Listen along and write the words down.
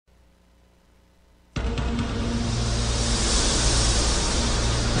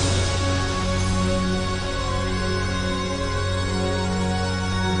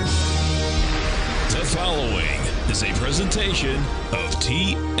presentation of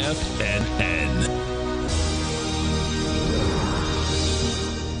TFNN.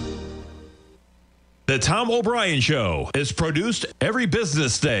 The Tom O'Brien Show is produced every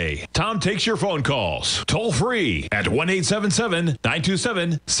business day. Tom takes your phone calls toll free at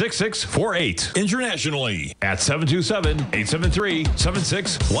 1-877-927-6648. Internationally at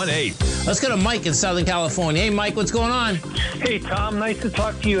 727-873-7618. Let's go to Mike in Southern California. Hey, Mike, what's going on? Hey, Tom, nice to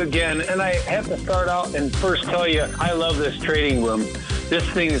talk to you again. And I have to start out and first tell you, I love this trading room. This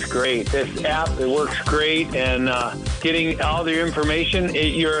thing is great. This app, it works great. And getting all the information,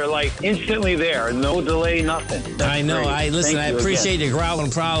 you're like instantly there. No delay, nothing. That's I know. great. I appreciate your growling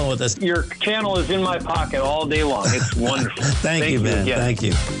problem with us. Your channel is in my pocket all day long. It's wonderful. Thank you, Ben. Again. Thank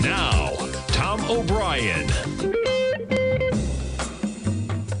you. Now, Tom O'Brien.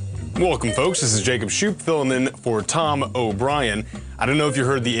 Welcome, folks. This is Jacob Shoup filling in for Tom O'Brien. I don't know if you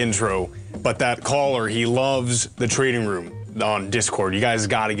heard the intro, but that caller, he loves the trading room on Discord. You guys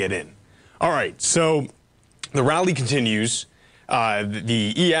got to get in. All right, so the rally continues.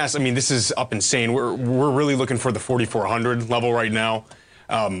 The ES, I mean, this is up insane. We're really looking for the 4,400 level right now.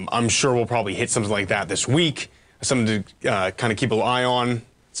 I'm sure we'll probably hit something like that this week. Something to kind of keep an eye on.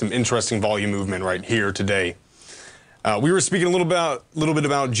 Some interesting volume movement right here today. We were speaking a little bit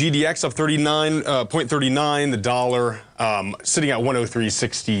about GDX up 39.39. The dollar sitting at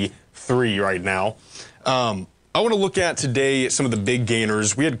 103.63 right now. I want to look at today some of the big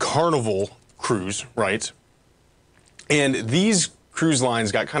gainers. We had Carnival Cruise, right? And these cruise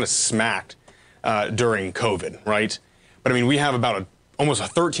lines got kind of smacked during COVID, right? But I mean, we have about almost a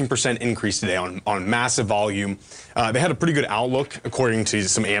 13% increase today on massive volume. They had a pretty good outlook, according to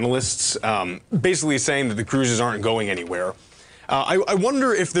some analysts, basically saying that the cruises aren't going anywhere. I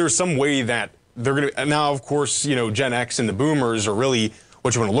wonder if there's some way that they're going to, now of course, you know, Gen X and the boomers are really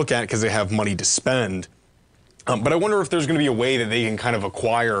what you want to look at because they have money to spend. But I wonder if there's going to be a way that they can kind of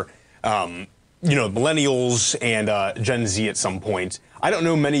acquire, you know, millennials and Gen Z at some point. I don't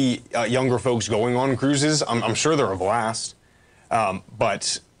know many younger folks going on cruises. I'm sure they're a blast.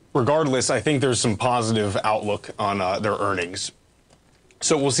 But regardless, I think there's some positive outlook on their earnings.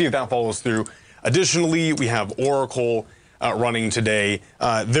 So we'll see if that follows through. Additionally, we have Oracle running today.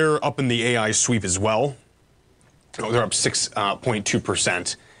 They're up in the AI sweep as well. Oh, they're up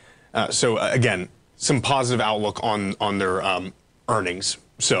 6.2%. So again, some positive outlook on their earnings.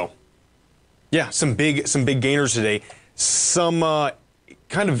 So yeah, some big gainers today. Some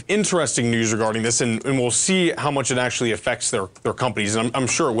kind of interesting news regarding this, and we'll see how much it actually affects their companies, and I'm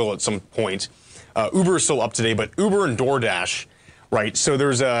sure it will at some point. Uber is still up today, but Uber and DoorDash, right? So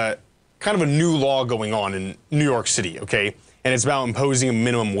there's a kind of a new law going on in New York City, okay? And it's about imposing a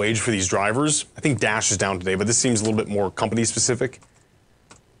minimum wage for these drivers. I think Dash is down today, but this seems a little bit more company specific.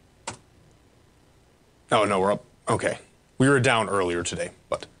 Oh, no, we're up. Okay. We were down earlier today,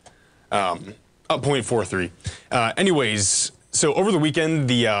 but up 0.43. Anyways, so over the weekend,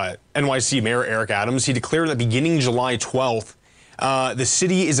 the NYC Mayor Eric Adams, he declared that beginning July 12th, the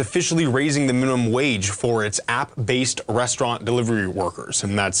city is officially raising the minimum wage for its app-based restaurant delivery workers.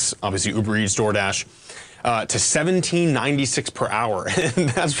 And that's obviously Uber Eats, DoorDash, to $17.96 per hour. And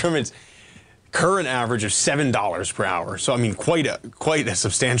that's from its current average of $7 per hour. So, I mean, quite a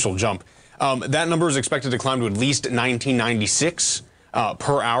substantial jump. That number is expected to climb to at least $19.96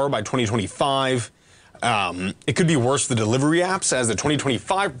 per hour by 2025. It could be worse for the delivery apps, as the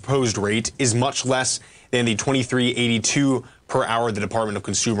 2025 proposed rate is much less than the $23.82 per hour the Department of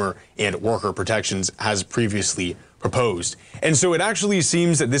Consumer and Worker Protections has previously proposed. And so it actually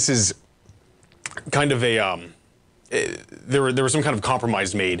seems that this is kind of a there was some kind of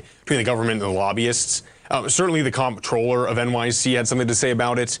compromise made between the government and the lobbyists. Certainly the comptroller of NYC had something to say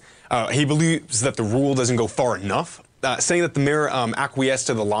about it. He believes that the rule doesn't go far enough, saying that the mayor acquiesced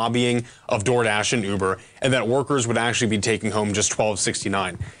to the lobbying of DoorDash and Uber, and that workers would actually be taking home just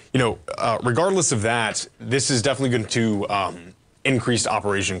 $12.69. You know, regardless of that, this is definitely going to increase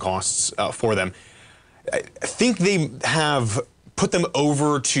operation costs for them. I think they have put them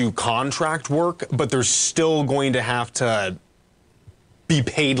over to contract work, but they're still going to have to be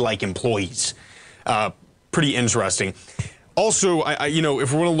paid like employees. Pretty interesting. Also, you know,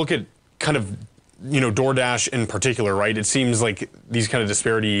 if we want to look at kind of, you know, DoorDash in particular, right? It seems like these kind of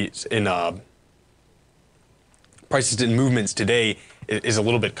disparities in prices and movements today is a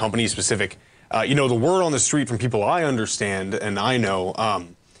little bit company specific. You know, the word on the street from people I understand and I know,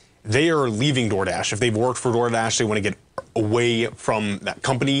 they are leaving DoorDash. If they've worked for DoorDash, they want to get away from that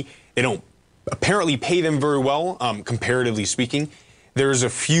company. They don't apparently pay them very well, comparatively speaking. There's a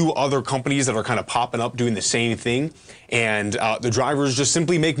few other companies that are kind of popping up doing the same thing, and the drivers just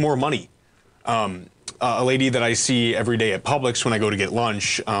simply make more money. a lady that I see every day at Publix when I go to get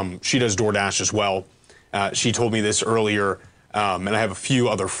lunch. She does DoorDash as well. She told me this earlier, and I have a few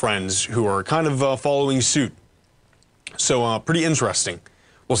other friends who are kind of following suit. So pretty interesting.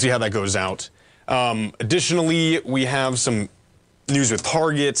 We'll see how that goes out. Additionally, we have some news with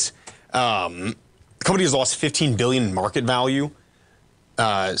Target. The company has lost $15 billion in market value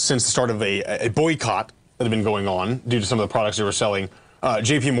since the start of a boycott that had been going on due to some of the products they were selling.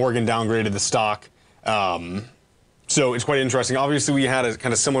 JP Morgan downgraded the stock. So it's quite interesting. Obviously, we had a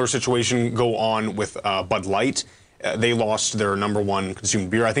kind of similar situation go on with Bud Light. They lost their #1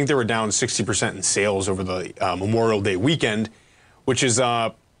 consumed beer. I think they were down 60% in sales over the Memorial Day weekend, which is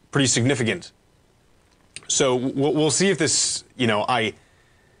pretty significant. So we'll see if this,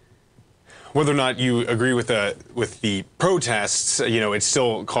 whether or not you agree with the protests, it's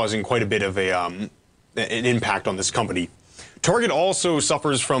still causing quite a bit of an impact on this company. Target also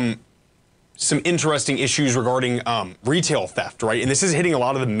suffers from some interesting issues regarding retail theft, right? And this is hitting a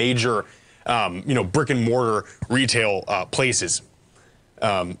lot of the major, brick and mortar retail places.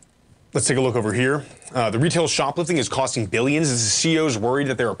 Let's take a look over here. The retail shoplifting is costing billions as the CEOs worried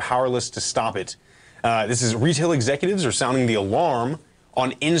that they are powerless to stop it. This is retail executives are sounding the alarm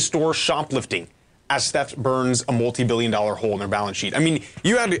on in-store shoplifting as theft burns a multi-billion-dollar hole in their balance sheet. I mean,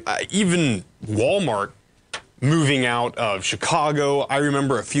 you had even Walmart moving out of Chicago. I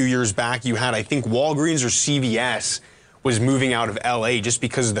remember a few years back you had, I think, Walgreens or CVS was moving out of LA just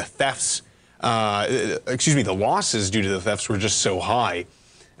because of the thefts, the losses due to the thefts were just so high.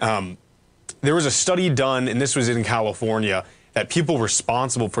 There was a study done, and this was in California, that people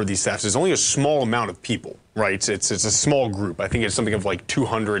responsible for these thefts is only a small amount of people, right? It's a small group. I think it's something of like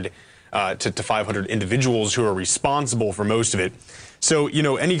 200 to 500 individuals who are responsible for most of it. So,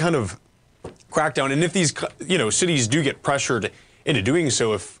 any kind of crackdown, and if these, cities do get pressured into doing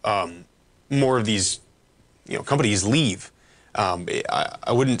so, if more of these, companies leave,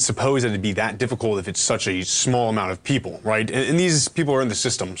 I wouldn't suppose that it'd be that difficult if it's such a small amount of people, right? And these people are in the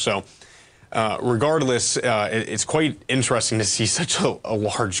system, so regardless, it's quite interesting to see such a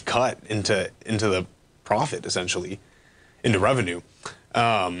large cut into the profit, essentially, into revenue.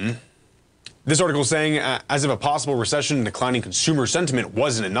 This article is saying, as if a possible recession and declining consumer sentiment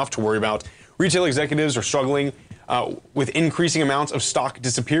wasn't enough to worry about, retail executives are struggling with increasing amounts of stock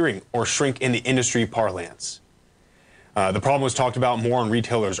disappearing, or shrink in the industry parlance. The problem was talked about more on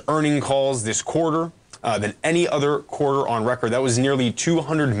retailers' earnings calls this quarter than any other quarter on record. That was nearly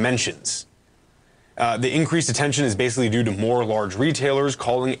 200 mentions. The increased attention is basically due to more large retailers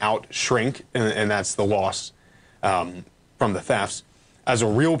calling out shrink, and that's the loss from the thefts, as a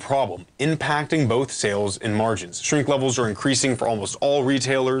real problem, impacting both sales and margins. Shrink levels are increasing for almost all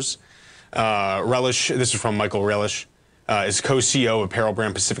retailers. Relish, this is from Michael Relish, is co-CEO of apparel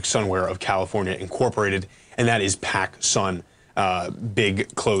brand Pacific Sunwear of California Incorporated, and that is PacSun,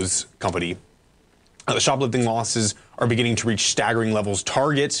 big clothes company. The shoplifting losses are beginning to reach staggering levels.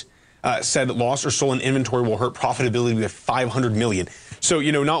 Target said that lost or stolen inventory will hurt profitability with $500 million. So,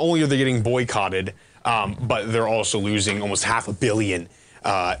 not only are they getting boycotted, but they're also losing almost $500 million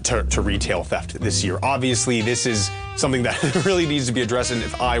to retail theft this year. Obviously, this is something that really needs to be addressed, and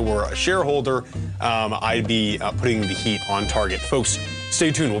if I were a shareholder, I'd be putting the heat on Target. Folks,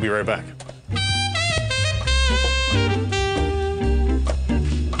 stay tuned. We'll be right back.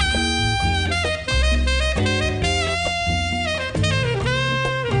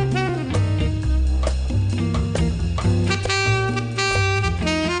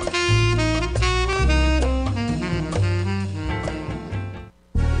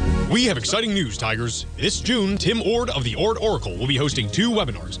 We have exciting news, Tigers. This June, Tim Ord of the Ord Oracle will be hosting 2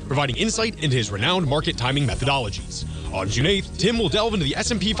 webinars, providing insight into his renowned market timing methodologies. On June 8th, Tim will delve into the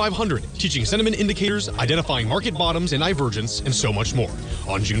S&P 500, teaching sentiment indicators, identifying market bottoms and divergence, and so much more.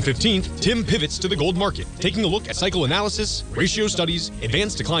 On June 15th, Tim pivots to the gold market, taking a look at cycle analysis, ratio studies,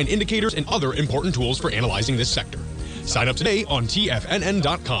 advanced decline indicators, and other important tools for analyzing this sector. Sign up today on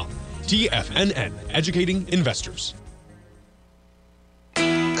TFNN.com. TFNN, educating investors.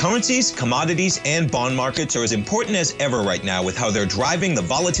 Currencies, commodities, and bond markets are as important as ever right now with how they're driving the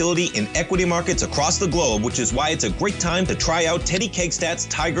volatility in equity markets across the globe, which is why it's a great time to try out Teddy Kegstat's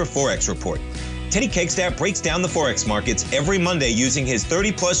Tiger Forex Report. Teddy Kegstat breaks down the Forex markets every Monday using his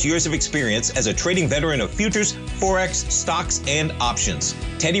 30-plus years of experience as a trading veteran of futures, Forex, stocks, and options.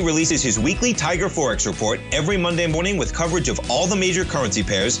 Teddy releases his weekly Tiger Forex Report every Monday morning with coverage of all the major currency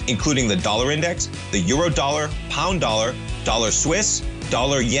pairs, including the dollar index, the euro dollar, pound dollar, dollar Swiss,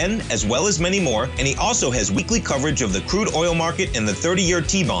 dollar yen, as well as many more, and he also has weekly coverage of the crude oil market and the 30-year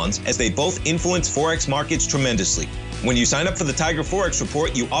T-bonds, as they both influence Forex markets tremendously. When you sign up for the Tiger Forex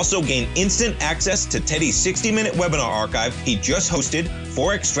Report, you also gain instant access to Teddy's 60-minute webinar archive he just hosted,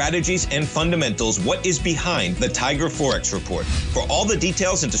 Forex Strategies and Fundamentals, What is Behind the Tiger Forex Report. For all the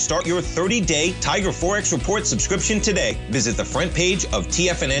details and to start your 30-day Tiger Forex Report subscription today, visit the front page of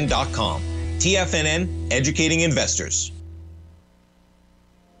TFNN.com. TFNN, educating investors.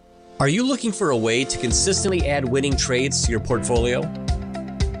 Are you looking for a way to consistently add winning trades to your portfolio?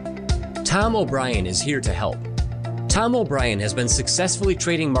 Tom O'Brien is here to help. Tom O'Brien has been successfully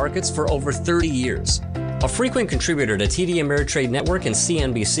trading markets for over 30 years. A frequent contributor to TD Ameritrade Network and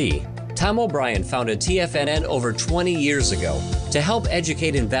CNBC, Tom O'Brien founded TFNN over 20 years ago to help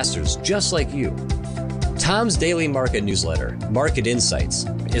educate investors just like you. Tom's daily market newsletter, Market Insights,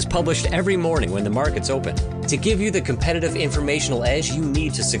 is published every morning when the markets open to give you the competitive informational edge you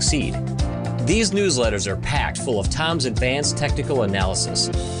need to succeed. These newsletters are packed full of Tom's advanced technical analysis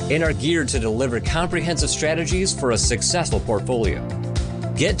and are geared to deliver comprehensive strategies for a successful portfolio.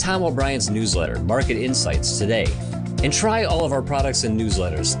 Get Tom O'Brien's newsletter, Market Insights, today and try all of our products and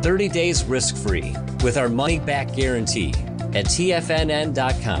newsletters 30 days risk-free with our money-back guarantee at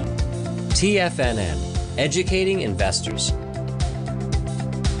TFNN.com. TFNN. Educating investors.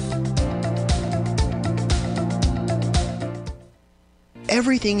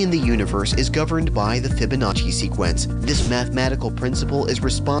 Everything in the universe is governed by the Fibonacci sequence. This mathematical principle is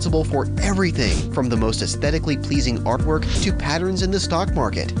responsible for everything from the most aesthetically pleasing artwork to patterns in the stock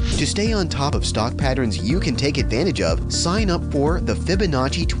market. To stay on top of stock patterns you can take advantage of, sign up for the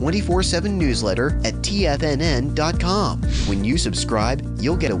Fibonacci 24/7 newsletter at TFNN.com. When you subscribe,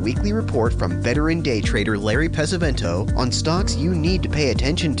 you'll get a weekly report from veteran day trader Larry Pesavento on stocks you need to pay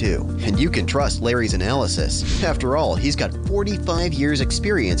attention to. And you can trust Larry's analysis. After all, he's got 45 years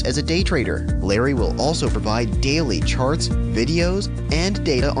experience as a day trader. Larry will also provide daily charts, videos, and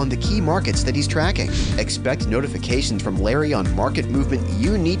data on the key markets that he's tracking. Expect notifications from Larry on market movement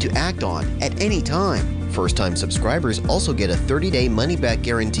you need to act on at any time. First-time subscribers also get a 30-day money-back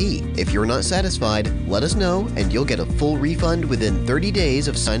guarantee. If you're not satisfied, let us know and you'll get a full refund within 30 days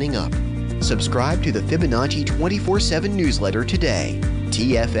of signing up. Subscribe to the Fibonacci 24/7 newsletter today.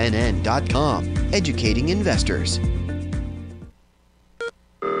 TFNN.com. Educating investors.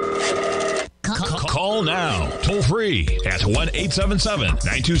 Call now, toll free at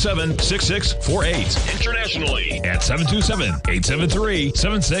 1-877-927-6648. Internationally at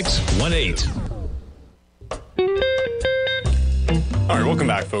 727-873-7618. All right, welcome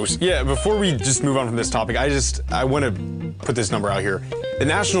back, folks. Yeah, before we just move on from this topic, I want to put this number out here. The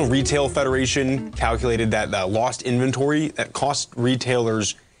National Retail Federation calculated that the lost inventory that cost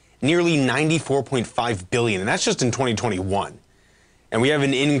retailers nearly $94.5 billion, and that's just in 2021. And we have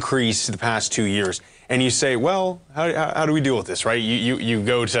an increase the past 2 years. And you say, well, how do we deal with this, right? You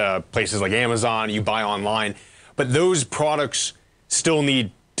go to places like Amazon, you buy online, but those products still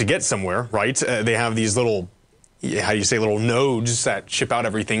need to get somewhere, right? They have these little, how do you say, little nodes that ship out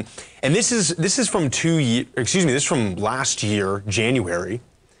everything. And this is from this is from last year, January.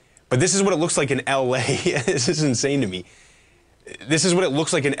 But this is what it looks like in LA. This is insane to me. This is what it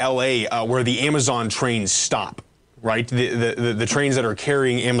looks like in LA, where the Amazon trains stop. Right, the trains that are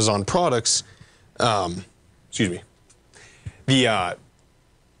carrying Amazon products, the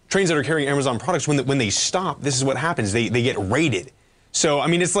trains that are carrying Amazon products, when they stop, this is what happens. They get raided. So I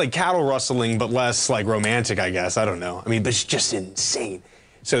mean, it's like cattle rustling, but less like romantic, I guess. I don't know. I mean, but it's just insane.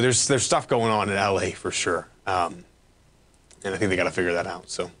 So there's stuff going on in LA for sure, and I think they got to figure that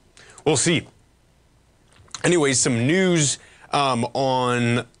out. So we'll see. Anyways, some news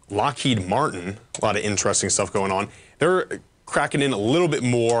on Lockheed Martin. A lot of interesting stuff going on. They're cracking in a little bit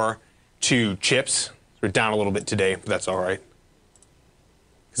more to chips. We're down a little bit today, but that's all right,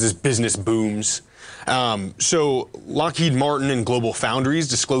 because this business booms. So Lockheed Martin and Global Foundries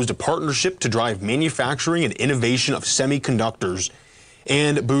disclosed a partnership to drive manufacturing and innovation of semiconductors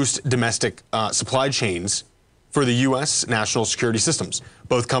and boost domestic supply chains for the U.S. national security systems.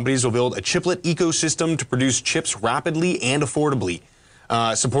 Both companies will build a chiplet ecosystem to produce chips rapidly and affordably,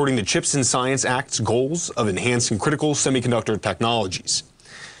 supporting the CHIPS and Science Act's goals of enhancing critical semiconductor technologies.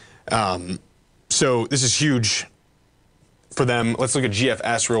 So this is huge for them. Let's look at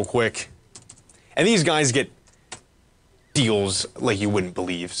GFS real quick. And these guys get deals like you wouldn't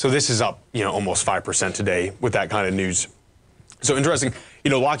believe. So this is up, almost 5% today with that kind of news. So interesting.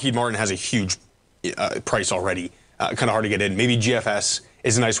 Lockheed Martin has a huge price already. Kind of hard to get in. Maybe GFS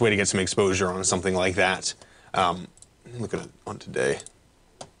is a nice way to get some exposure on something like that. Look at it on today.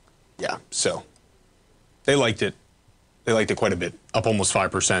 Yeah, so they liked it. They liked it quite a bit, up almost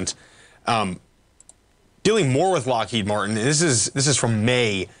 5%. Dealing more with Lockheed Martin, and this is from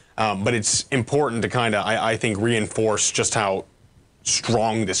May. But it's important to kind of, I think, reinforce just how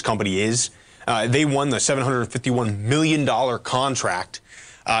strong this company is. They won the $751 million contract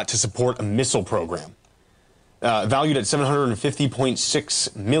to support a missile program. Valued at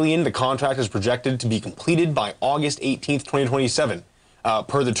 $750.6 million, the contract is projected to be completed by August 18th, 2027.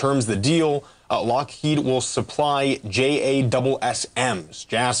 Per the terms of the deal, Lockheed will supply JASSMs,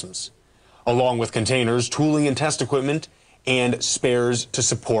 along with containers, tooling and test equipment, and spares to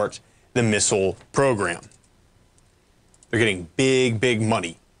support the missile program. They're getting big, big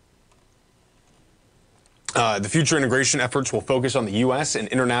money. The future integration efforts will focus on the U.S. and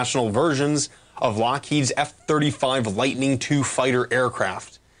international versions of Lockheed's F-35 Lightning II fighter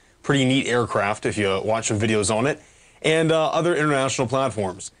aircraft. Pretty neat aircraft if you watch some videos on it. And other international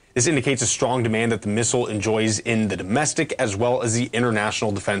platforms. This indicates a strong demand that the missile enjoys in the domestic as well as the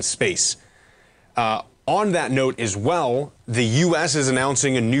international defense space. On that note as well, the U.S. is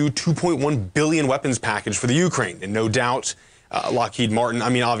announcing a new $2.1 billion weapons package for the Ukraine. And no doubt, Lockheed Martin, I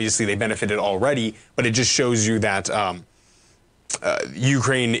mean, obviously they benefited already, but it just shows you that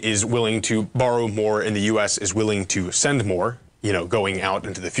Ukraine is willing to borrow more and the U.S. is willing to send more, you know, going out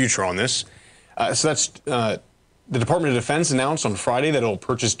into the future on this. So that's the Department of Defense announced on Friday that it will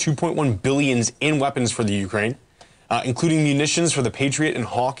purchase $2.1 billion in weapons for the Ukraine, including munitions for the Patriot and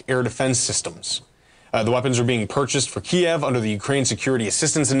Hawk air defense systems. The weapons are being purchased for Kiev under the Ukraine Security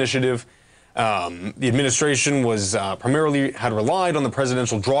Assistance Initiative. The administration was primarily had relied on the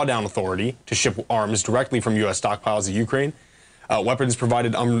Presidential Drawdown Authority to ship arms directly from U.S. stockpiles to Ukraine. Weapons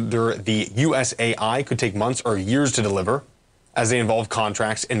provided under the USAI could take months or years to deliver, as they involve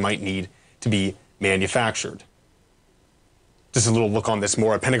contracts and might need to be manufactured. Just a little look on this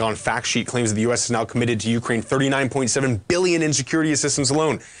more. A Pentagon fact sheet claims that the U.S. is now committed to Ukraine $39.7 billion in security assistance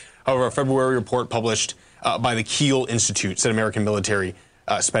alone. However, a February report published by the Kiel Institute said American military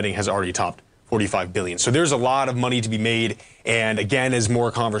spending has already topped $45 billion. So there's a lot of money to be made. And again, as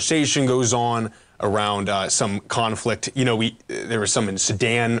more conversation goes on around some conflict, you know, there was some in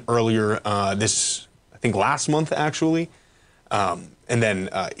Sudan earlier I think last month, actually. And then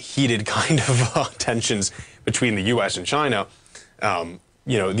heated kind of tensions between the U.S. and China. You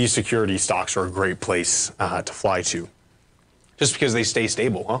know, these security stocks are a great place to fly to, just because they stay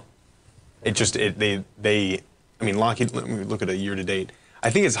stable, huh? I mean, Lockheed, let me look at a year to date.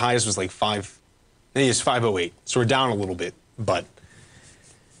 I think its highest was like 508. So we're down a little bit, but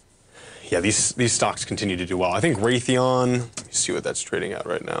yeah, these stocks continue to do well. I think Raytheon, let me see what that's trading at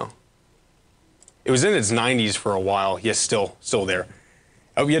right now. It was in its 90s for a while. Yes, still there.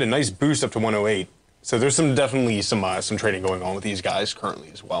 Oh, we had a nice boost up to 108. So there's definitely some trading going on with these guys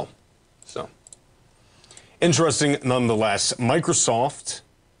currently as well. So interesting nonetheless. Microsoft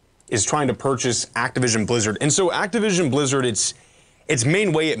is trying to purchase Activision Blizzard. And so Activision Blizzard, its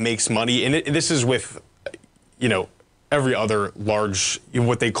main way it makes money, and this is with, you know, every other large,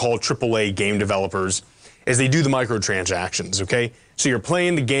 what they call AAA game developers, is they do the microtransactions, okay? So you're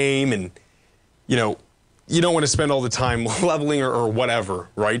playing the game and, you know, you don't want to spend all the time leveling or whatever,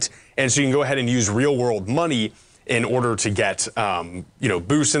 right? And so you can go ahead and use real world money in order to get, you know,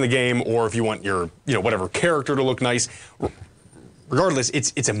 boosts in the game, or if you want your, you know, whatever character to look nice. Regardless,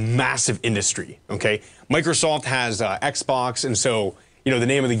 it's a massive industry, okay? Microsoft has Xbox, and so, you know, the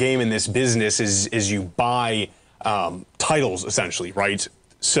name of the game in this business is you buy titles, essentially, right?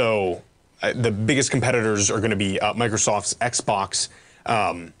 So the biggest competitors are going to be Microsoft's Xbox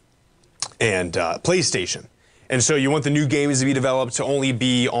and PlayStation. And so you want the new games to be developed to only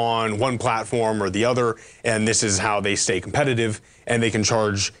be on one platform or the other, and this is how they stay competitive, and they can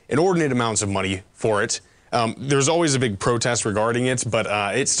charge inordinate amounts of money for it. There's always a big protest regarding it, but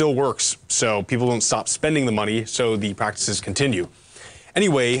it still works, so people don't stop spending the money, so the practices continue.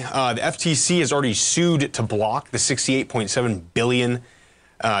 Anyway, the FTC has already sued to block the $68.7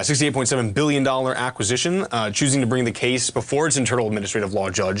 billion acquisition, choosing to bring the case before its internal administrative law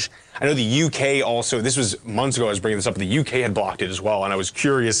judge. I know the UK also, this was months ago I was bringing this up, but the UK had blocked it as well, and I was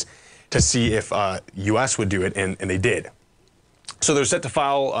curious to see if US would do it, and they did. So they're set to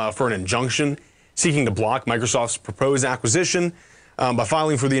file for an injunction seeking to block Microsoft's proposed acquisition. By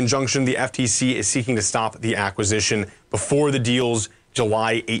filing for the injunction, the FTC is seeking to stop the acquisition before the deal's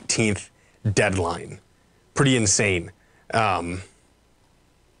July 18th deadline. Pretty insane. And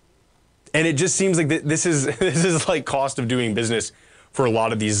it just seems like this is like cost of doing business for a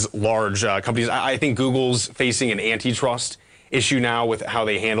lot of these large companies. I think Google's facing an antitrust issue now with how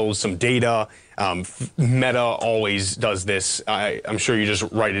they handle some data. Meta always does this. I'm sure you just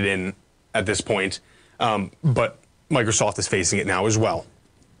write it in at this point. But Microsoft is facing it now as well.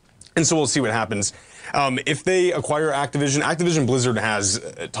 And so we'll see what happens. If they acquire Activision Blizzard has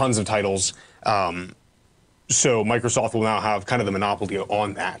tons of titles. So Microsoft will now have kind of the monopoly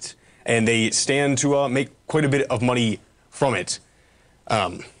on that. And they stand to make quite a bit of money from it.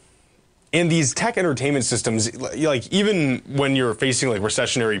 And these tech entertainment systems, like even when you're facing like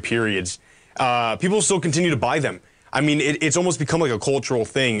recessionary periods, people still continue to buy them. I mean, it's almost become like a cultural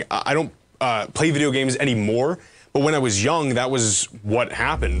thing. I don't play video games anymore. But when I was young, that was what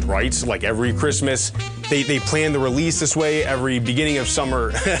happened, right? So like every Christmas, they planned the release this way. Every beginning of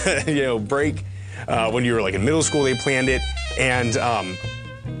summer, break, when you were like in middle school, they planned it. And,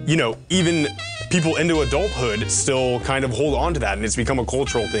 even people into adulthood still kind of hold on to that, and it's become a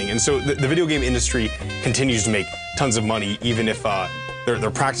cultural thing. And so the video game industry continues to make tons of money, even if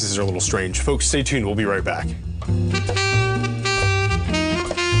their practices are a little strange. Folks, stay tuned. We'll be right back.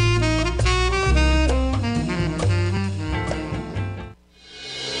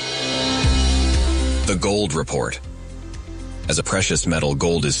 The Gold Report. As a precious metal,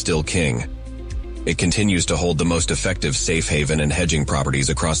 gold is still king. It continues to hold the most effective safe haven and hedging properties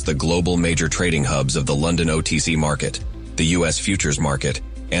across the global major trading hubs of the London OTC market, the U.S. futures market,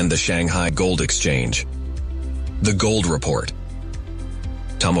 and the Shanghai Gold Exchange. The Gold Report.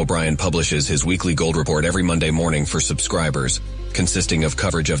 Tom O'Brien publishes his weekly Gold Report every Monday morning for subscribers, consisting of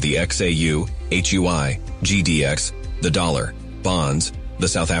coverage of the XAU, HUI, GDX, the dollar, bonds, the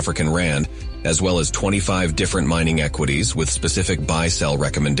South African rand, as well as 25 different mining equities with specific buy-sell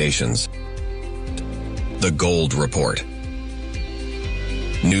recommendations. The Gold Report.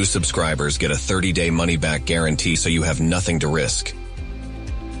 New subscribers get a 30-day money-back guarantee, so you have nothing to risk.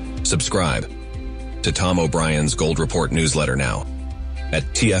 Subscribe to Tom O'Brien's Gold Report newsletter now at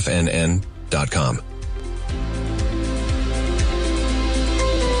TFNN.com.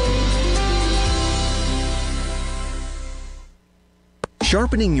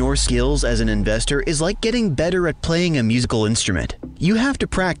 Sharpening your skills as an investor is like getting better at playing a musical instrument. You have to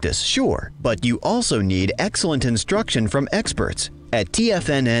practice, sure, but you also need excellent instruction from experts. At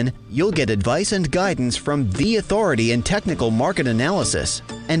TFNN, you'll get advice and guidance from the authority in technical market analysis.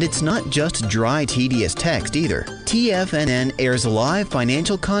 And it's not just dry, tedious text either. TFNN airs live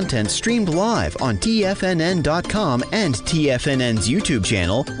financial content streamed live on TFNN.com and TFNN's YouTube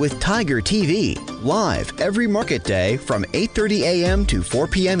channel with Tiger TV, live every market day from 8:30 a.m. to 4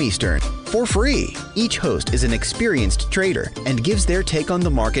 p.m. Eastern. For free. Each host is an experienced trader and gives their take on the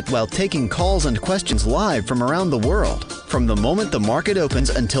market while taking calls and questions live from around the world. From the moment the market opens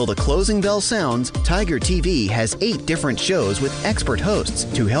until the closing bell sounds, Tiger TV has 8 different shows with expert hosts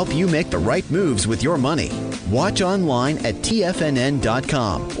to help you make the right moves with your money. Watch online at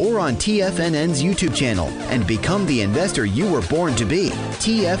TFNN.com or on TFNN's YouTube channel and become the investor you were born to be.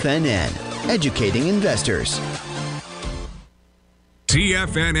 TFNN, educating investors.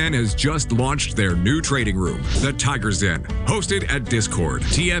 TFNN has just launched their new trading room, the Tiger's Den, hosted at Discord.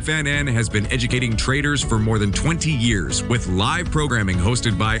 TFNN has been educating traders for more than 20 years with live programming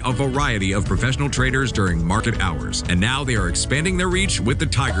hosted by a variety of professional traders during market hours. And now they are expanding their reach with the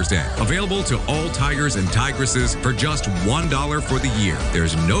Tiger's Den, available to all Tigers and Tigresses for just $1 for the year.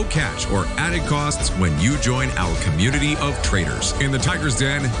 There's no catch or added costs when you join our community of traders. In the Tiger's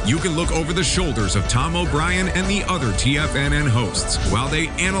Den, you can look over the shoulders of Tom O'Brien and the other TFNN hosts while they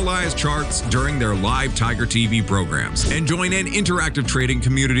analyze charts during their live Tiger TV programs, and join an interactive trading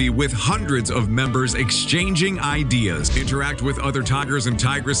community with hundreds of members exchanging ideas. Interact with other Tigers and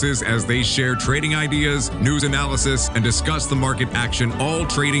Tigresses as they share trading ideas, news analysis, and discuss the market action all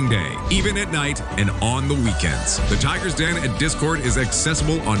trading day, even at night and on the weekends. The Tiger's Den at Discord is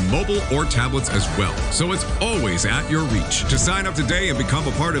accessible on mobile or tablets as well, so it's always at your reach. To sign up today and become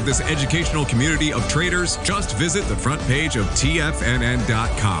a part of this educational community of traders, just visit the front page of TFNN.com.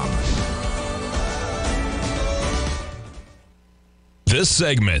 This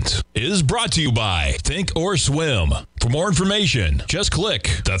segment is brought to you by Thinkorswim. For more information, just click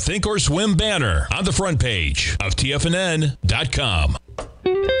the Thinkorswim banner on the front page of TFNN.com.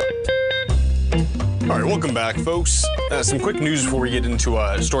 All right, welcome back, folks. Some quick news before we get into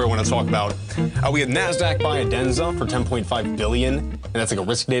a story I want to talk about. We had NASDAQ buy Adenza for $10.5 billion, and that's like a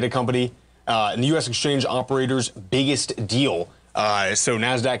risk data company. And the U.S. exchange operator's biggest deal. So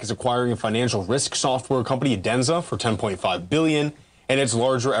NASDAQ is acquiring a financial risk software company, Adenza, for $10.5 billion, and its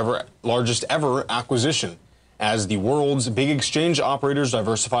largest ever acquisition, as the world's big exchange operators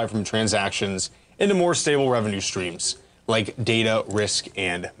diversify from transactions into more stable revenue streams, like data, risk,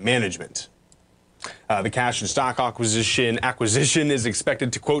 and management. The cash and stock acquisition is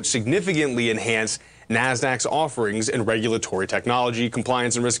expected to, quote, significantly enhance NASDAQ's offerings in regulatory technology,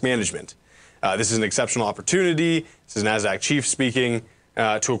 compliance, and risk management. This is an exceptional opportunity. This is NASDAQ chief speaking.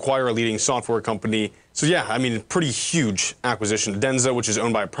 to acquire a leading software company. So yeah, I mean, pretty huge acquisition. Denza, which is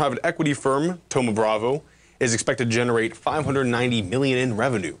owned by a private equity firm, Thoma Bravo, is expected to generate $590 million in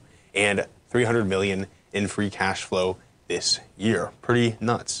revenue and $300 million in free cash flow this year. Pretty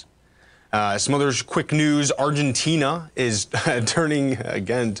nuts. Some other quick news. Argentina is turning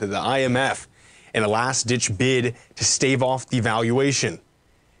again to the IMF in a last-ditch bid to stave off devaluation.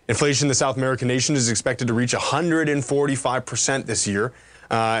 Inflation in the South American nation is expected to reach 145% this year,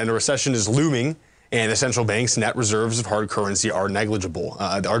 and a recession is looming, and the central bank's net reserves of hard currency are negligible.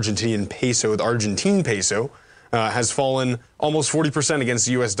 The Argentine peso, has fallen almost 40% against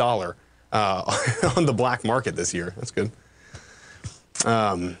the U.S. dollar on the black market this year. That's good.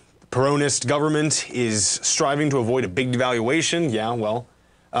 Peronist government is striving to avoid a big devaluation,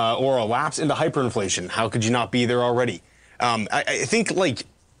 or a lapse into hyperinflation. How could you not be there already? I think, like,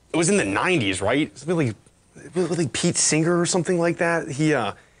 it was in the 90s, right? Something like Pete Singer or something like that.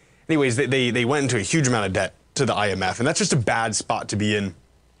 Anyways, they went into a huge amount of debt to the IMF, and that's just a bad spot to be in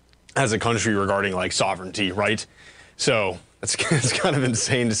as a country regarding, like, sovereignty, right? So it's kind of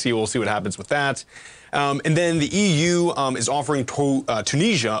insane to see. We'll see what happens with that. And then the EU is offering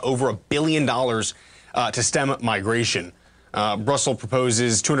Tunisia over $1 billion to stem migration. Brussels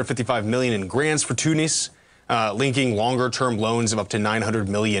proposes $255 million in grants for Tunis, linking longer-term loans of up to $900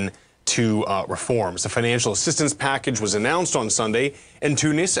 million to reforms. The financial assistance package was announced on Sunday in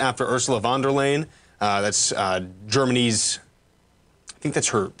Tunis after Ursula von der Leyen, that's Germany's, I think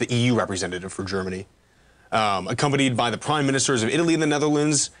that's the EU representative for Germany, accompanied by the prime ministers of Italy and the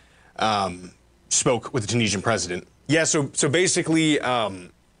Netherlands, spoke with the Tunisian president. Yeah, so basically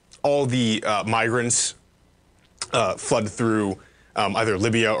all the migrants flood through either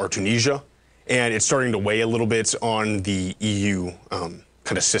Libya or Tunisia, and it's starting to weigh a little bit on the EU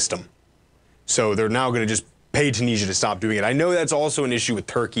kind of system. So they're now going to just pay Tunisia to stop doing it. I know that's also an issue with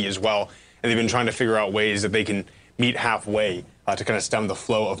Turkey as well, and they've been trying to figure out ways that they can meet halfway to kind of stem the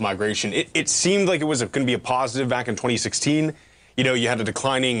flow of migration. It seemed like it was going to be a positive back in 2016. You know, you had a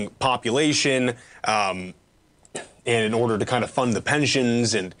declining population, and in order to kind of fund the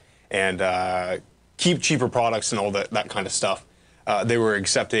pensions and keep cheaper products and all that kind of stuff, they were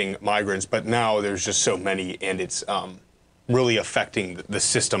accepting migrants. But now there's just so many, and it's really affecting the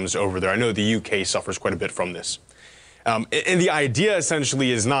systems over there. I know the UK suffers quite a bit from this. And the idea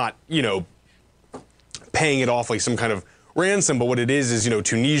essentially is not, you know, paying it off like some kind of ransom, but what it is, you know,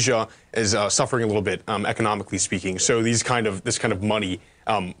 Tunisia is suffering a little bit economically speaking. So this kind of money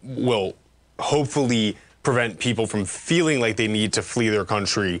will hopefully prevent people from feeling like they need to flee their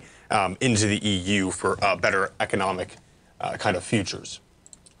country into the EU for better economic kind of futures.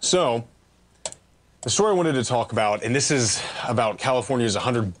 So the story I wanted to talk about, and this is about California's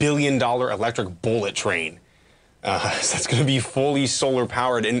 $100 billion electric bullet train. So that's going to be fully solar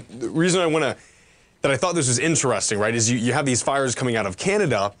powered. And the reason that I thought this was interesting, right, is you have these fires coming out of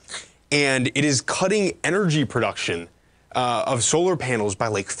Canada, and it is cutting energy production of solar panels by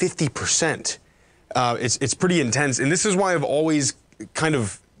like 50%. It's pretty intense, and this is why I've always kind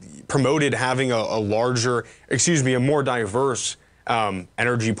of promoted having a more diverse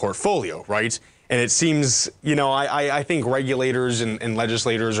energy portfolio, right? And it seems, you know, I think regulators and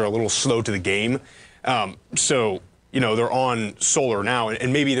legislators are a little slow to the game. So, you know, they're on solar now,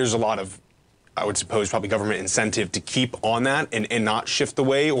 and maybe there's a lot of, I would suppose, probably government incentive to keep on that and not shift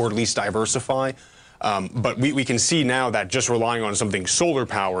away, or at least diversify. But we can see now that just relying on something solar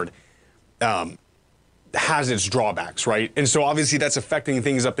powered has its drawbacks, right? And so obviously that's affecting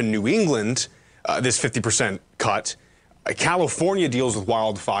things up in New England, this 50% cut. California deals with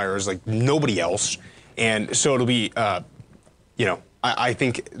wildfires like nobody else. And so it'll be, you know, I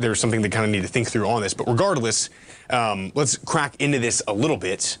think there's something they kind of need to think through on this. But regardless, let's crack into this a little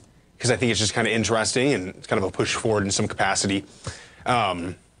bit, because I think it's just kind of interesting and it's kind of a push forward in some capacity.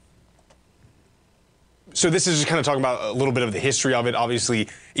 So this is just kind of talking about a little bit of the history of it. Obviously,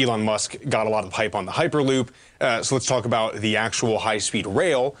 Elon Musk got a lot of hype on the Hyperloop. So let's talk about the actual high-speed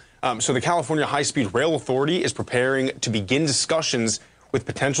rail. So the California High-Speed Rail Authority is preparing to begin discussions with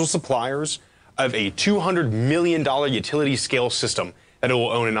potential suppliers of a $200 million utility-scale system that it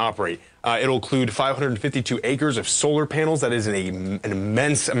will own and operate. It'll include 552 acres of solar panels. That is an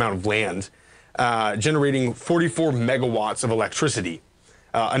immense amount of land, generating 44 megawatts of electricity,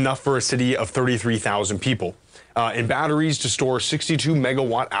 enough for a city of 33,000 people, and batteries to store 62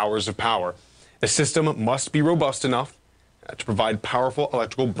 megawatt hours of power. The system must be robust enough to provide powerful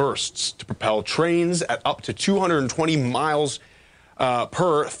electrical bursts to propel trains at up to 220 miles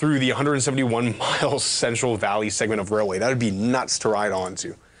per through the 171 miles Central Valley segment of railway. That would be nuts to ride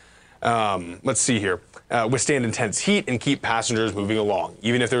onto. Let's see here. Withstand intense heat and keep passengers moving along,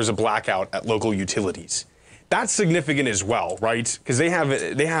 even if there's a blackout at local utilities. That's significant as well, right? Because they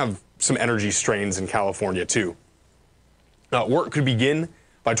have some energy strains in California too. Work could begin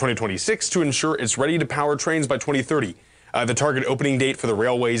by 2026 to ensure it's ready to power trains by 2030. The target opening date for the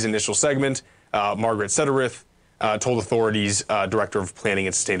railway's initial segment, Margaret Sederith told authorities director of planning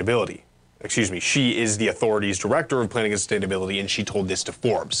and sustainability. Excuse me, she is the authority's director of planning and sustainability, and she told this to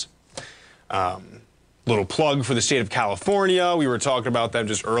Forbes. Little plug for the state of California. We were talking about them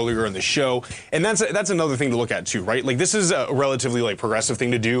just earlier in the show, and that's another thing to look at too, right? Like, this is a relatively progressive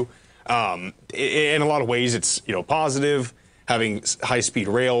thing to do. In a lot of ways, it's positive, having high-speed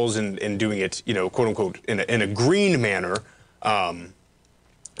rails and doing it quote unquote in a green manner,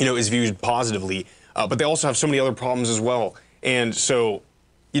 is viewed positively. But they also have so many other problems as well, and so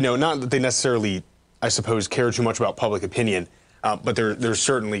not that they necessarily, I suppose, care too much about public opinion, but there's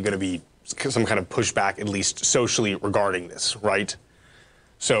certainly going to be some kind of pushback, at least socially, regarding this, right?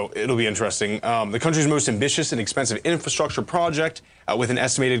 So it'll be interesting. The country's most ambitious and expensive infrastructure project with an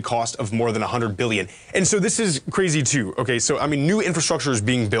estimated cost of more than $100 billion. And so this is crazy too. Okay, so I mean, new infrastructure is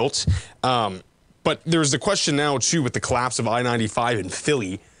being built, but there's the question now too with the collapse of I-95 in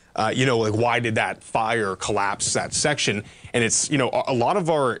Philly. Why did that fire collapse that section? And it's a lot of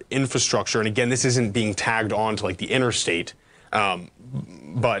our infrastructure, and again, this isn't being tagged on to the interstate,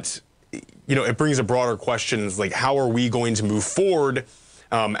 but it brings a broader questions like, how are we going to move forward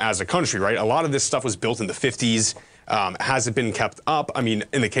as a country, right? A lot of this stuff was built in the 50s. Has it been kept up? I mean,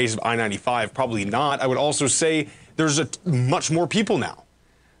 in the case of I-95, probably not. I would also say there's much more people now.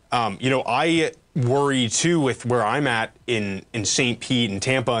 I worry too with where I'm at in St. Pete and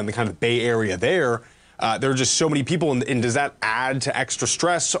Tampa and the kind of Bay Area there. There are just so many people, and does that add to extra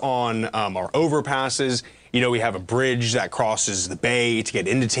stress on our overpasses? We have a bridge that crosses the bay to get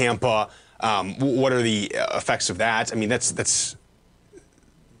into Tampa. What are the effects of that? I mean, that's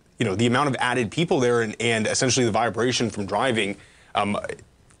the amount of added people there and essentially the vibration from driving.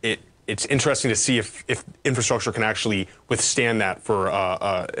 It's interesting to see if infrastructure can actually withstand that for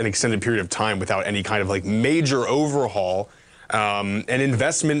an extended period of time without any kind of major overhaul and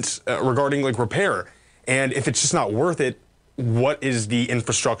investment regarding repair. And if it's just not worth it, what is the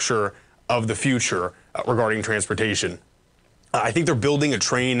infrastructure of the future regarding transportation? I think they're building a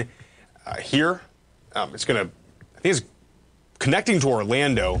train here. I think it's connecting to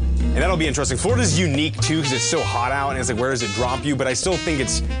Orlando, and that'll be interesting. Florida's unique too because it's so hot out, and it's where does it drop you? But I still think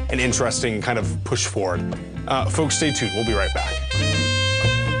it's an interesting kind of push forward. Folks, stay tuned. We'll be right back.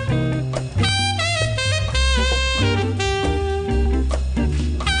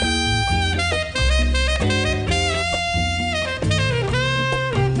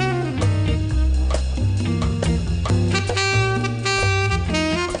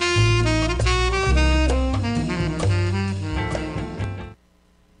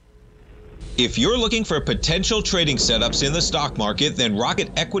 If you're looking for potential trading setups in the stock market, then Rocket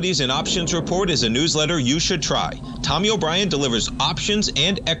Equities and Options Report is a newsletter you should try. Tommy O'Brien delivers options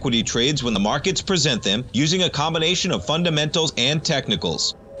and equity trades when the markets present them, using a combination of fundamentals and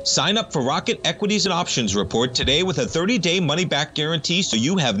technicals. Sign up for Rocket Equities and Options Report today with a 30-day money-back guarantee, so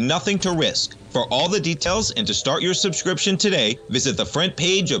you have nothing to risk. For all the details and to start your subscription today, visit the front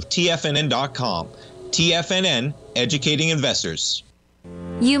page of TFNN.com. TFNN, educating investors.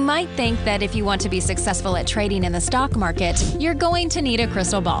 You might think that if you want to be successful at trading in the stock market, you're going to need a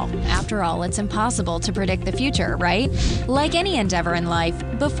crystal ball. After all, it's impossible to predict the future, right? Like any endeavor in life,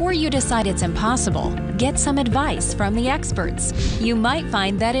 before you decide it's impossible, get some advice from the experts. You might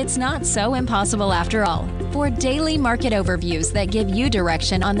find that it's not so impossible after all. For daily market overviews that give you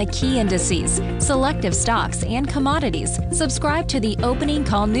direction on the key indices, selective stocks, and commodities, subscribe to the Opening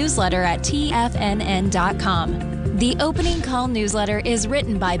Call newsletter at TFNN.com. The Opening Call newsletter is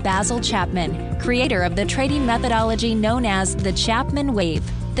written by Basil Chapman, creator of the trading methodology known as the Chapman Wave.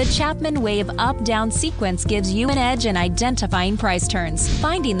 The Chapman Wave up-down sequence gives you an edge in identifying price turns,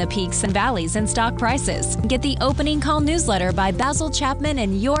 finding the peaks and valleys in stock prices. Get the Opening Call newsletter by Basil Chapman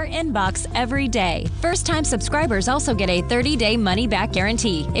in your inbox every day. First-time subscribers also get a 30-day money-back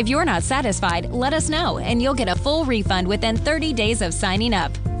guarantee. If you're not satisfied, let us know, and you'll get a full refund within 30 days of signing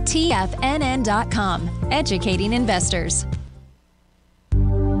up. TFNN.com, educating investors.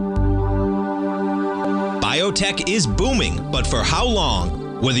 Biotech is booming, but for how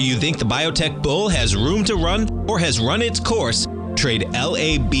long? Whether you think the biotech bull has room to run or has run its course, trade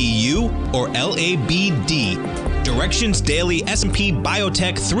LABU or LABD. Direction's daily S&P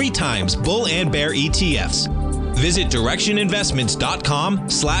Biotech 3x bull and bear ETFs. Visit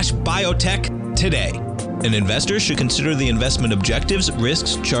directioninvestments.com/biotech today. An investor should consider the investment objectives,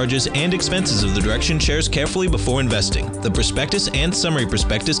 risks, charges, and expenses of the Direction shares carefully before investing. The prospectus and summary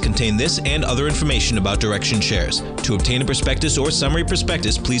prospectus contain this and other information about Direction shares. To obtain a prospectus or summary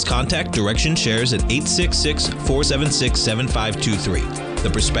prospectus, please contact Direction Shares at 866-476-7523. The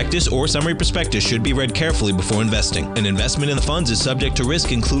prospectus or summary prospectus should be read carefully before investing. An investment in the funds is subject to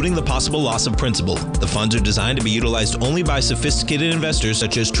risk, including the possible loss of principal. The funds are designed to be utilized only by sophisticated investors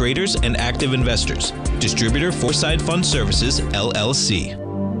such as traders and active investors. Distributor Foreside Fund Services, LLC.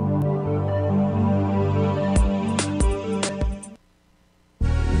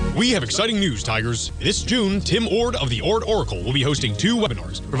 We have exciting news, Tigers. This June, Tim Ord of the Ord Oracle will be hosting 2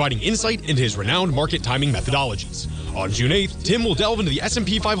 webinars providing insight into his renowned market timing methodologies. On June 8th, Tim will delve into the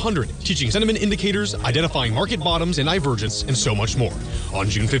S&P 500, teaching sentiment indicators, identifying market bottoms and divergence, and so much more. On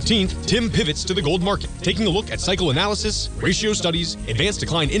June 15th, Tim pivots to the gold market, taking a look at cycle analysis, ratio studies, advanced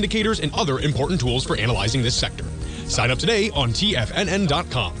decline indicators, and other important tools for analyzing this sector. Sign up today on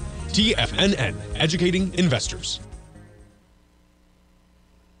TFNN.com. TFNN, educating investors.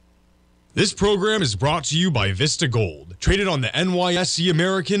 This program is brought to you by Vista Gold, traded on the NYSE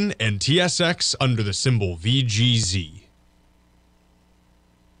American and TSX under the symbol VGZ.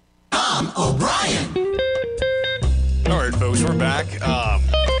 Tom O'Brien. All right, folks, we're back.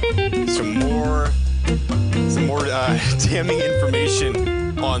 Some more damning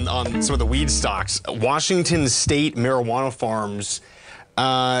information on some of the weed stocks. Washington State marijuana farms,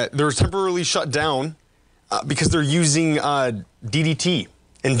 they're temporarily shut down because they're using DDT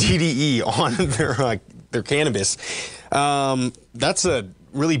and DDE on their cannabis. That's a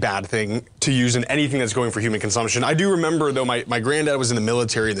really bad thing to use in anything that's going for human consumption. I do remember, though, my granddad was in the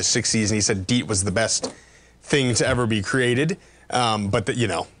military in the 60s, and he said DEET was the best thing to ever be created. But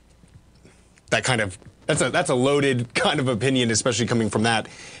that kind of, that's a loaded kind of opinion, especially coming from that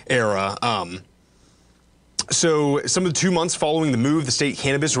era. So some of the 2 months following the move, the state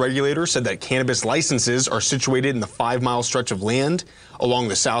cannabis regulator said that cannabis licenses are situated in the 5-mile stretch of land along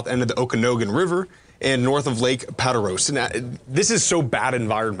the south end of the Okanogan River and north of Lake Pateros. And this is so bad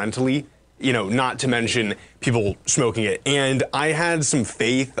environmentally, not to mention people smoking it. And I had some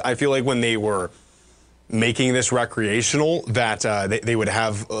faith, I feel like, when they were making this recreational, that they would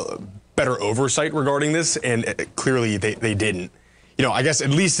have better oversight regarding this, and clearly they didn't. I guess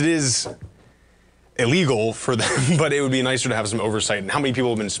at least it is illegal for them, but it would be nicer to have some oversight. And how many people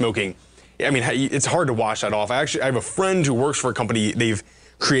have been smoking? I mean, it's hard to wash that off. I have a friend who works for a company. They've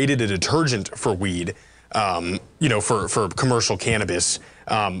created a detergent for weed, for commercial cannabis.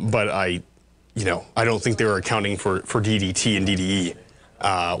 But I don't think they were accounting for DDT and DDE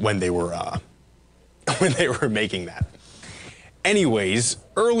when they were making that. Anyways,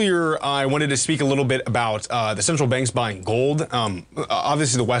 earlier I wanted to speak a little bit about the central banks buying gold.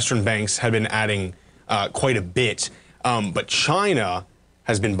 Obviously, the Western banks have been adding quite a bit, but China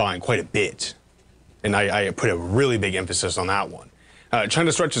has been buying quite a bit, and I put a really big emphasis on that one.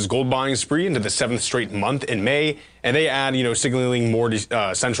 China stretches gold buying spree into the 7th straight month in May, and they add, signaling more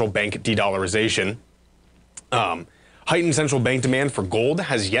central bank de-dollarization. Heightened central bank demand for gold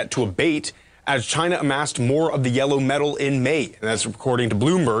has yet to abate as China amassed more of the yellow metal in May, and that's according to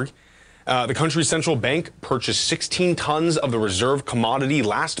Bloomberg. The country's central bank purchased 16 tons of the reserve commodity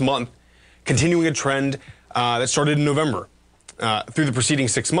last month, continuing a trend that started in November. Through the preceding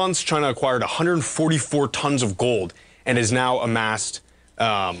 6 months, China acquired 144 tons of gold and has now amassed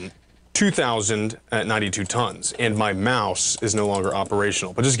 2,092 tons. And my mouse is no longer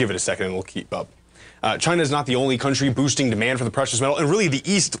operational, but just give it a second and we'll keep up. China is not the only country boosting demand for the precious metal, and really the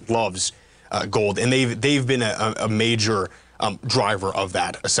East loves gold, and they've been a major driver of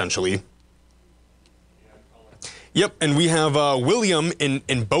that, essentially. Yep, and we have William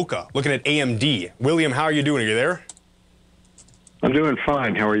in Boca looking at AMD. William, how are you doing? Are you there? I'm doing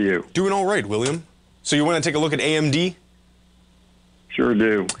fine. How are you? Doing all right, William. So you want to take a look at AMD? Sure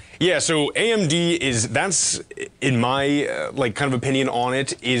do. Yeah, so AMD that's in my kind of opinion on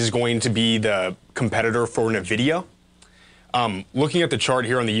it, is going to be the competitor for NVIDIA. Looking at the chart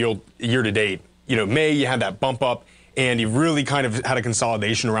here on the year to date, May you had that bump up, and you really kind of had a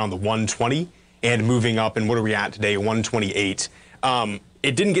consolidation around the 120 and moving up. And what are we at today? 128.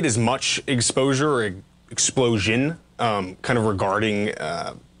 It didn't get as much exposure or explosion kind of regarding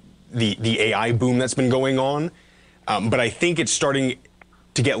the AI boom that's been going on. But I think it's starting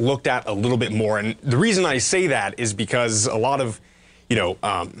to get looked at a little bit more. And the reason I say that is because a lot of,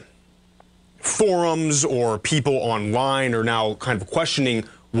 forums or people online are now kind of questioning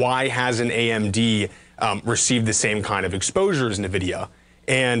why hasn't AMD received the same kind of exposure as NVIDIA.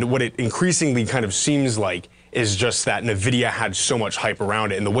 And what it increasingly kind of seems like is just that NVIDIA had so much hype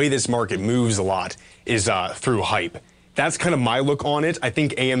around it. And the way this market moves a lot is through hype. That's kind of my look on it. I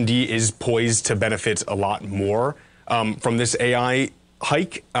think AMD is poised to benefit a lot more from this AI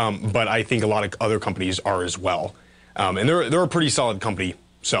hike, but I think a lot of other companies are as well. And they're a pretty solid company.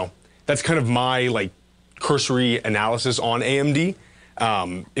 So that's kind of my like cursory analysis on AMD.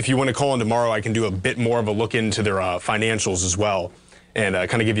 If you want to call in tomorrow, I can do a bit more of a look into their financials as well and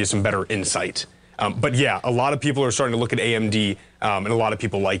kind of give you some better insight. But yeah, a lot of people are starting to look at AMD, and a lot of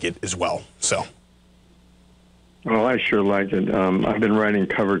people like it as well. So. Well, I sure like it. I've been writing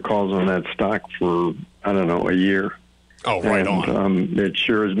covered calls on that stock for, I don't know, a year. Oh, right on. It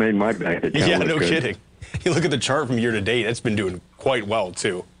sure has made my bank account Yeah, look no good. kidding. You look at the chart from year to date, it's been doing quite well,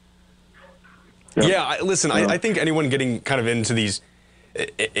 too. Yep. Yeah, listen, I think anyone getting kind of into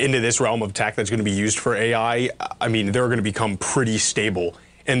this realm of tech that's going to be used for AI, I mean, they're going to become pretty stable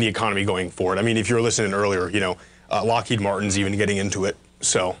in the economy going forward. I mean, if you were listening earlier, you know, Lockheed Martin's even getting into it.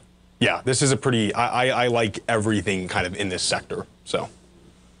 So, yeah, this is a pretty, I like everything kind of in this sector, so.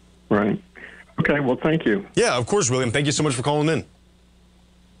 Right. Okay, well, thank you. Yeah, of course, William. Thank you so much for calling in.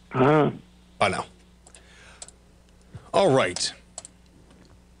 Bye now. All right.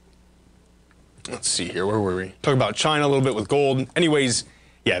 Let's see here. Where were we? Talk about China a little bit with gold. Anyways,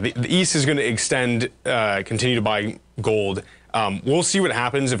 yeah, the East is going to extend, continue to buy gold. We'll see what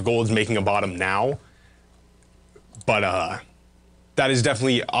happens if gold's making a bottom now. But that is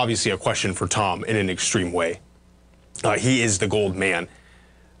definitely, obviously, a question for Tom in an extreme way. He is the gold man.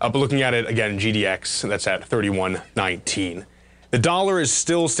 But looking at it, again, GDX, that's at 31.19. The dollar is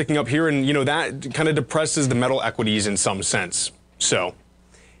still sticking up here, and, you know, that kind of depresses the metal equities in some sense. So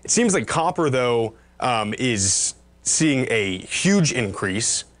it seems like copper, though, is seeing a huge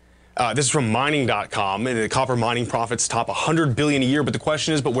increase. This is from mining.com, and the copper mining profits top $100 billion a year. But the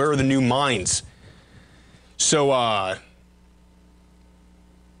question is, but where are the new mines? So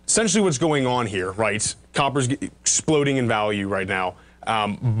essentially what's going on here, right? Copper's exploding in value right now,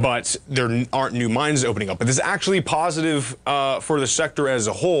 but there aren't new mines opening up. But this is actually positive for the sector as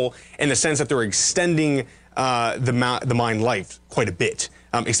a whole in the sense that they're extending the mine life quite a bit.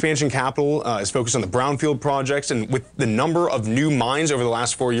 Expansion Capital is focused on the brownfield projects, and with the number of new mines over the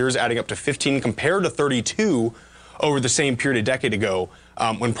last 4 years adding up to 15 compared to 32 over the same period a decade ago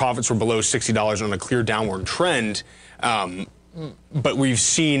when profits were below $60 on a clear downward trend. But we've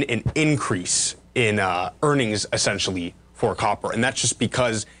seen an increase in earnings essentially for copper, and that's just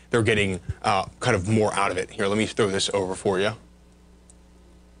because they're getting kind of more out of it. Here, let me throw this over for you.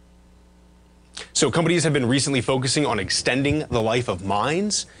 So companies have been recently focusing on extending the life of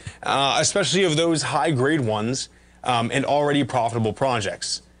mines, especially of those high-grade ones and already profitable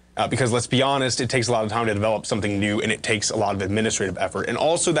projects. Because let's be honest, it takes a lot of time to develop something new, and it takes a lot of administrative effort. And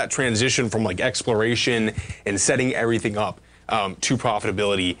also that transition from like exploration and setting everything up to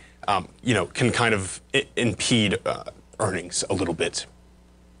profitability, you know, can kind of impede earnings a little bit.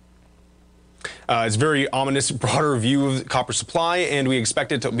 It's a very ominous, broader view of copper supply, and we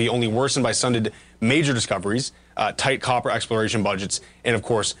expect it to be only worsened by stunted major discoveries, tight copper exploration budgets, and of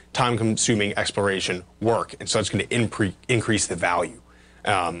course, time-consuming exploration work. And so it's going to increase the value.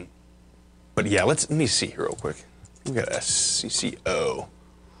 But yeah, let me see here real quick. We got SCCO.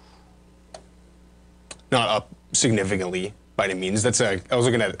 Not up significantly by any means. That's I was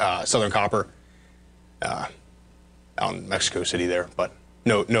looking at Southern Copper out in Mexico City there, but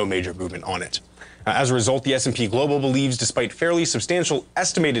no major movement on it. As a result, the S&P Global believes, despite fairly substantial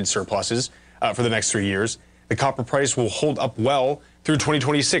estimated surpluses for the next 3 years, the copper price will hold up well through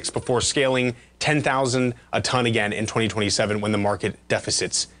 2026 before scaling 10,000 a ton again in 2027 when the market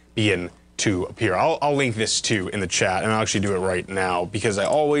deficits begin to appear. I'll link this too in the chat, and I'll actually do it right now because I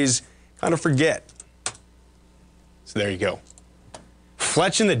always kind of forget. So there you go.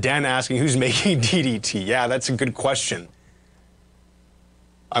 Fletch in the Den asking who's making DDT. Yeah, that's a good question.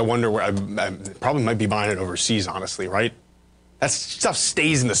 I wonder where I probably might be buying it overseas, honestly, right? That stuff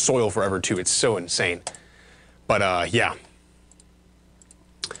stays in the soil forever too. It's so insane. But yeah.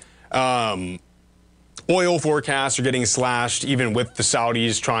 Oil forecasts are getting slashed, even with the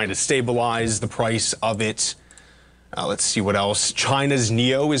Saudis trying to stabilize the price of it. Let's see what else. China's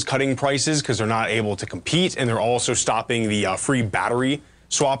NEO is cutting prices because they're not able to compete, and they're also stopping the free battery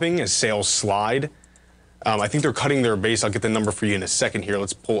swapping as sales slide. I think they're cutting their base. I'll get the number for you in a second here.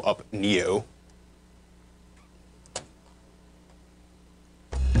 Let's pull up NEO.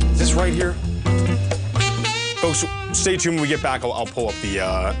 Is this right here? Folks, stay tuned. When we get back, I'll pull up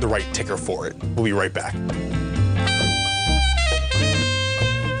the right ticker for it. We'll be right back.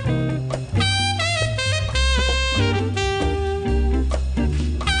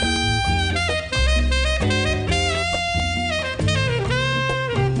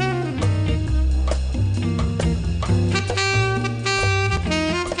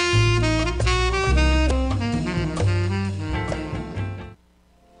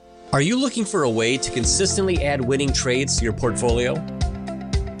 Are you looking for a way to consistently add winning trades to your portfolio?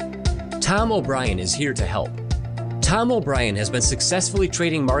 Tom O'Brien is here to help. Tom O'Brien has been successfully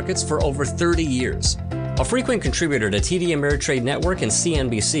trading markets for over 30 years. A frequent contributor to TD Ameritrade Network and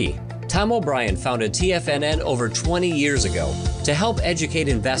CNBC, Tom O'Brien founded TFNN over 20 years ago to help educate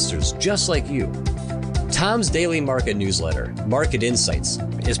investors just like you. Tom's daily market newsletter, Market Insights,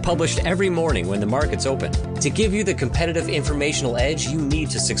 is published every morning when the markets open to give you the competitive informational edge you need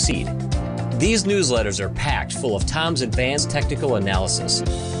to succeed. These newsletters are packed full of Tom's advanced technical analysis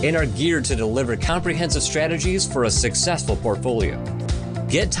and are geared to deliver comprehensive strategies for a successful portfolio.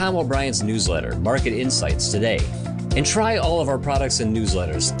 Get Tom O'Brien's newsletter, Market Insights, today and try all of our products and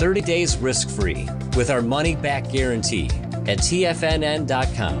newsletters 30 days risk-free with our money-back guarantee at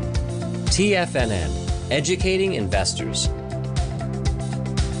TFNN.com. TFNN, educating investors.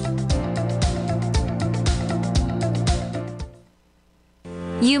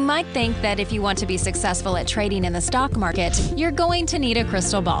 You might think that if you want to be successful at trading in the stock market, you're going to need a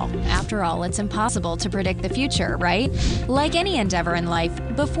crystal ball. After all, it's impossible to predict the future, right? Like any endeavor in life,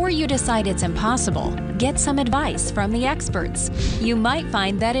 before you decide it's impossible, get some advice from the experts. You might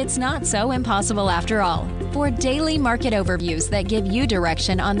find that it's not so impossible after all. For daily market overviews that give you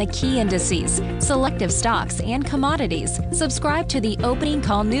direction on the key indices, selective stocks, and commodities, subscribe to the Opening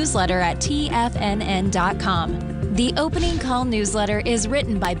Call newsletter at TFNN.com. The Opening Call newsletter is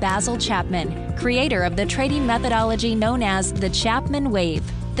written by Basil Chapman, creator of the trading methodology known as the Chapman Wave.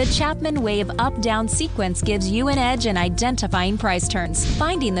 The Chapman Wave up-down sequence gives you an edge in identifying price turns,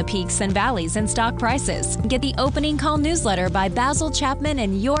 finding the peaks and valleys in stock prices. Get the Opening Call newsletter by Basil Chapman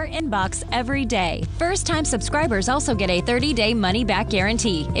in your inbox every day. First-time subscribers also get a 30-day money-back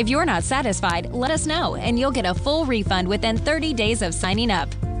guarantee. If you're not satisfied, let us know, and you'll get a full refund within 30 days of signing up.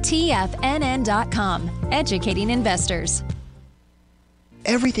 TFNN.com, educating investors.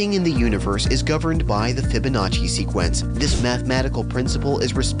 Everything in the universe is governed by the Fibonacci sequence. This mathematical principle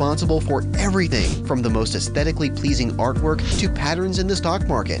is responsible for everything from the most aesthetically pleasing artwork to patterns in the stock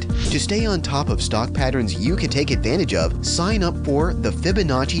market. To stay on top of stock patterns you can take advantage of, sign up for the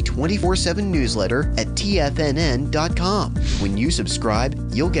Fibonacci 24/7 newsletter at TFNN.com. When you subscribe,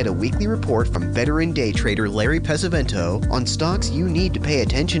 you'll get a weekly report from veteran day trader Larry Pesavento on stocks you need to pay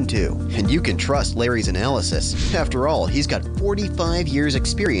attention to. And you can trust Larry's analysis. After all, he's got 45 years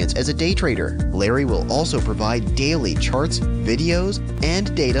experience as a day trader. Larry will also provide daily charts, videos,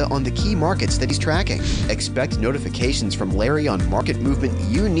 and data on the key markets that he's tracking. Expect notifications from Larry on market movement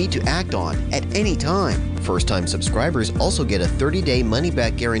you need to act on at any time. First-time subscribers also get a 30-day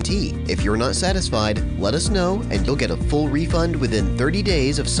money-back guarantee. If you're not satisfied, let us know and you'll get a full refund within 30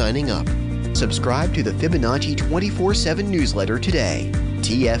 days of signing up. Subscribe to the Fibonacci 24/7 newsletter today.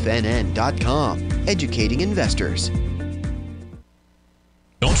 TFNN.com, educating investors.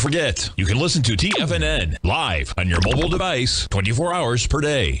 Don't forget, you can listen to TFNN live on your mobile device 24 hours per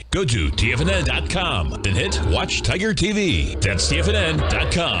day. Go to TFNN.com, then hit Watch Tiger TV. That's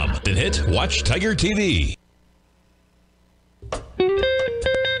TFNN.com, then hit Watch Tiger TV.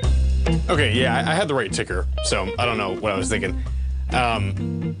 Okay, yeah, I had the right ticker, so I don't know what I was thinking.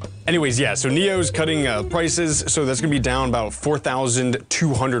 Anyways, yeah, so NIO's cutting prices, so that's going to be down about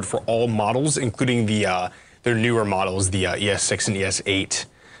 4,200 for all models, including their newer models, the ES6 and ES8.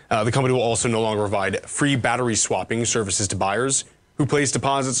 The company will also no longer provide free battery swapping services to buyers who place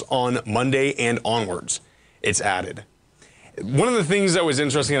deposits on Monday and onwards. It's added. One of the things that was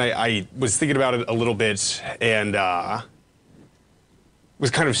interesting, and I was thinking about it a little bit, and was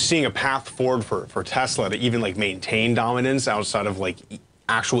kind of seeing a path forward for Tesla to even like maintain dominance outside of like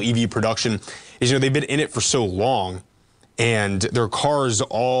actual EV production, is, you know, they've been in it for so long, and their cars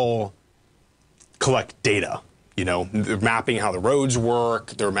all collect data. You know, they're mapping how the roads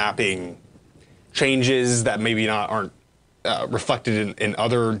work. They're mapping changes that maybe aren't reflected in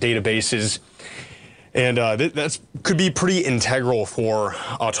other databases. And that could be pretty integral for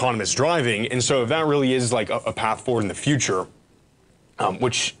autonomous driving. And so if that really is like a path forward in the future,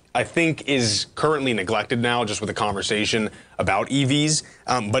 which I think is currently neglected now just with the conversation about EVs.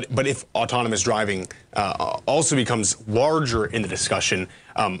 But if autonomous driving also becomes larger in the discussion,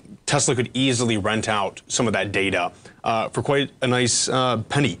 Tesla could easily rent out some of that data for quite a nice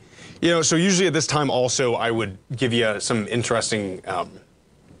penny. You know, so usually at this time also I would give you some interesting,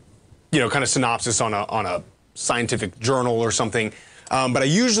 you know, kind of synopsis on a scientific journal or something. But I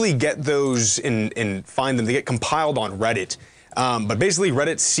usually get those and find them. They get compiled on Reddit. But basically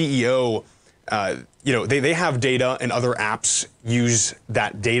Reddit's CEO, you know, they have data and other apps use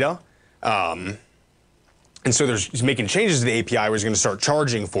that data. And so he's making changes to the API where he's going to start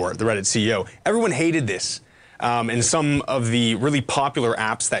charging for it, the Reddit CEO. Everyone hated this. and some of the really popular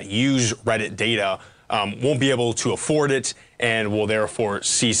apps that use Reddit data won't be able to afford it and will therefore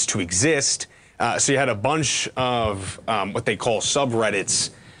cease to exist. So you had a bunch of what they call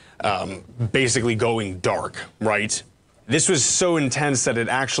subreddits basically going dark, right? This was so intense that it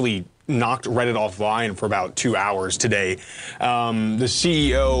actually knocked Reddit offline for about 2 hours today. The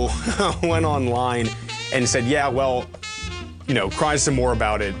CEO went online and said, yeah, well, you know, cry some more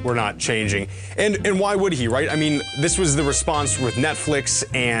about it. We're not changing. And why would he, right? I mean, this was the response with Netflix,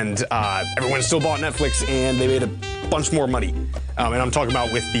 and everyone still bought Netflix, and they made a bunch more money. And I'm talking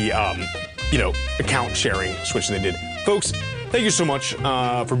about with the, you know, account sharing switch they did. Folks, thank you so much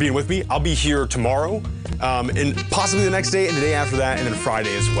for being with me. I'll be here tomorrow, and possibly the next day, and the day after that, and then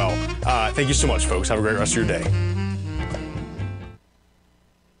Friday as well. Thank you so much, folks. Have a great rest of your day.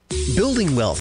 Building wealth